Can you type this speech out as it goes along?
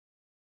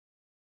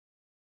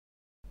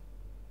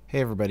Hey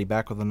everybody,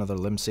 back with another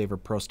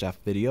Limbsaver Pro Staff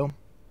video.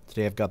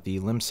 Today I've got the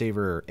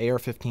Limbsaver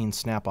AR-15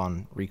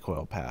 snap-on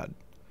recoil pad.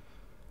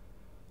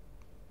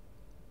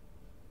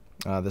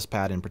 This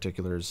pad in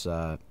particular is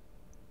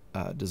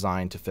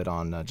designed to fit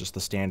on just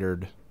the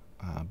standard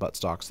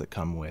buttstocks that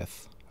come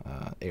with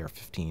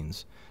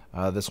AR-15s.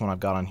 This one I've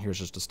got on here is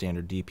just a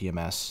standard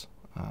DPMS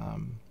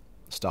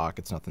stock.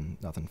 It's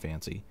nothing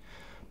fancy.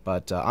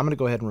 But I'm going to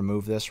go ahead and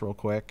remove this real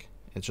quick.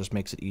 It just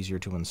makes it easier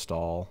to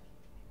install.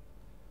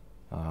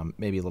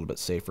 Maybe a little bit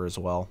safer as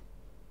well,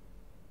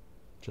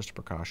 just a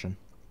precaution.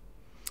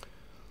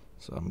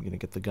 So I'm going to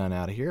get the gun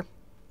out of here.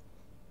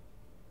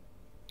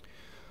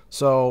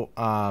 So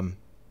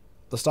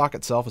the stock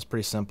itself is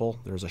pretty simple.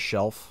 There's a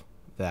shelf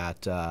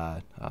that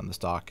the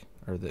stock,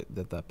 or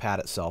the pad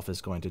itself is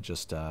going to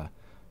just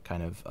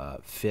kind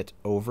of fit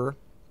over,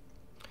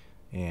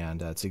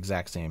 and it's the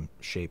exact same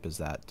shape as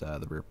that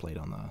the rear plate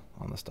on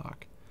the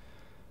stock.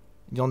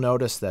 You'll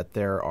notice that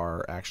there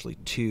are actually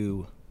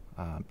two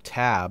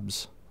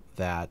tabs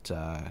that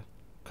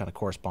kind of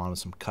correspond with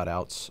some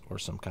cutouts or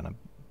some kind of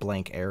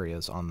blank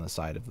areas on the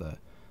side of the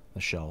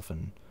shelf,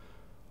 and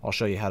I'll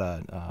show you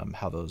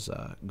how those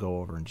go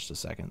over in just a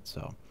second.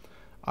 So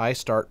I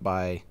start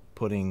by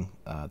putting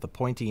the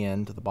pointy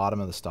end to the bottom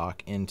of the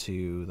stock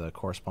into the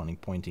corresponding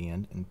pointy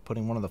end and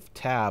putting one of the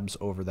tabs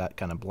over that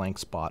kind of blank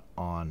spot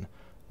on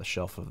the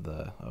shelf of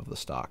the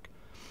stock.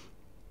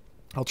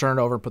 I'll turn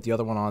it over, put the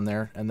other one on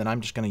there, and then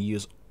I'm just going to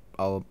use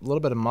a little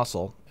bit of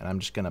muscle, and I'm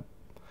just going to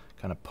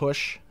kind of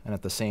push and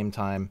at the same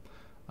time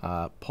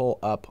pull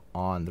up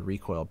on the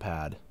recoil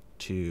pad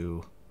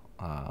to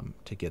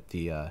get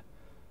the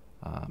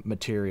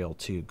material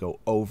to go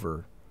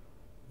over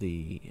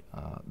the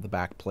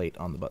back plate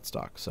on the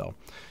buttstock. So,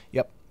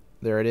 yep,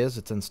 there it is.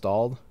 It's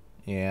installed,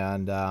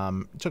 and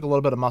it took a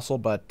little bit of muscle,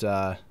 but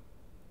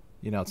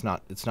you know, it's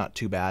not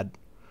too bad.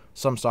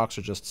 Some stocks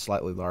are just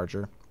slightly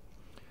larger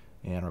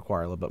and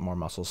require a little bit more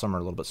muscle. Some are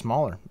a little bit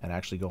smaller and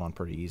actually go on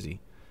pretty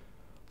easy.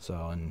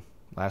 So, and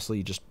lastly,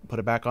 you just put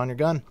it back on your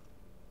gun,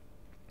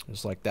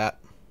 just like that.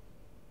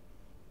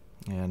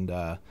 And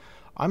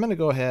I'm going to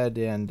go ahead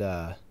and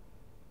kind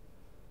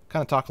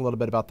of talk a little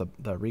bit about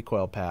the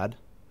recoil pad.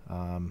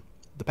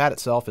 The pad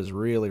itself is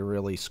really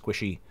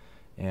squishy,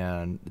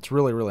 and it's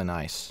really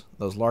nice.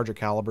 Those larger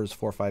calibers,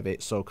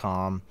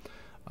 4.58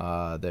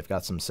 SOCOM, they've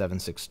got some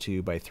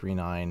 7.62 by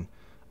 3.9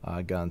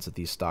 guns that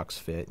these stocks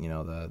fit. You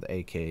know, the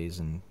AKs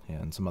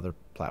and some other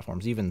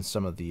platforms. Even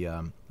some of the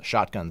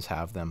shotguns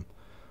have them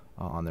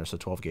on there, so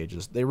 12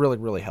 gauges. They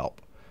really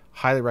help.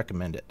 Highly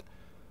recommend it.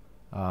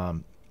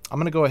 I'm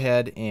going to go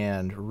ahead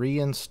and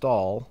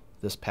reinstall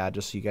this pad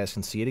just so you guys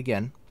can see it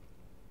again.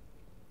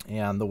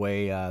 And the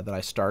way that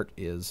I start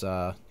is,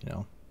 you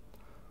know,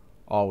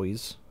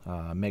 always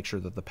make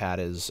sure that the pad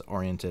is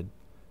oriented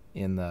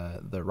in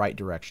the right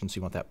direction. So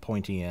you want that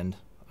pointy end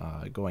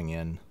going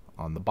in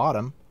on the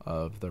bottom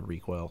of the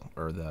recoil,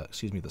 or the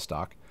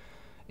stock.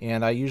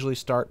 And I usually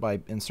start by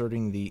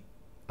inserting the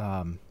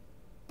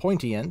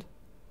pointy end,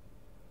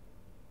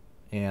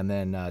 and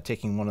then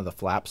taking one of the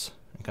flaps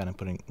and kind of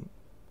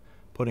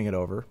putting it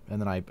over,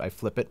 and then I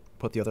flip it,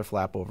 put the other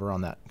flap over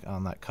on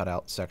that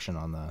cutout section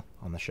on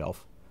the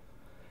shelf,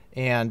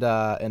 and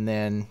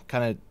then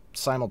kind of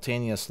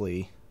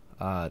simultaneously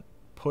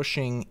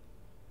pushing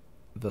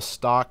the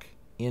stock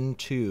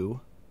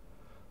into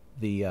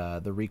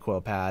the recoil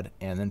pad,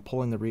 and then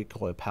pulling the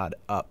recoil pad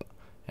up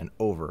and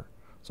over.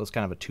 So it's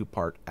kind of a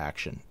two-part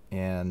action,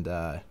 and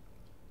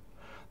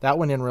that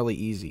went in really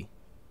easy.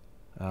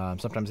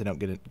 Sometimes they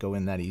don't go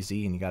in that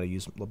easy, and you got to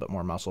use a little bit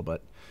more muscle,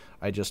 but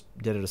I just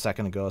did it a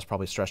second ago. It's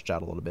probably stretched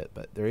out a little bit,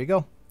 but there you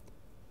go.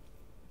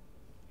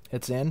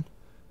 It's in.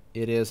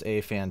 It is a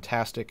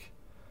fantastic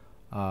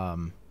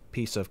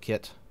piece of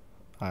kit.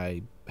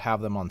 I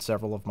have them on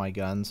several of my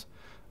guns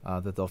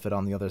that they'll fit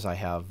on. The others I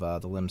have the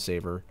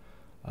Limbsaver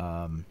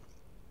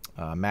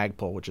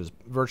Magpul, which is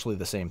virtually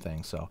the same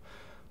thing. So,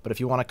 but if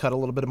you want to cut a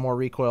little bit more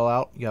recoil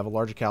out, you have a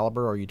larger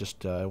caliber, or you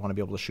just want to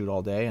be able to shoot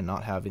all day and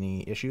not have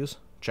any issues,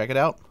 check it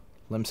out.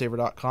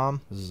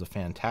 Limbsaver.com. This is a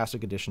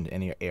fantastic addition to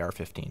any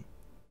AR-15.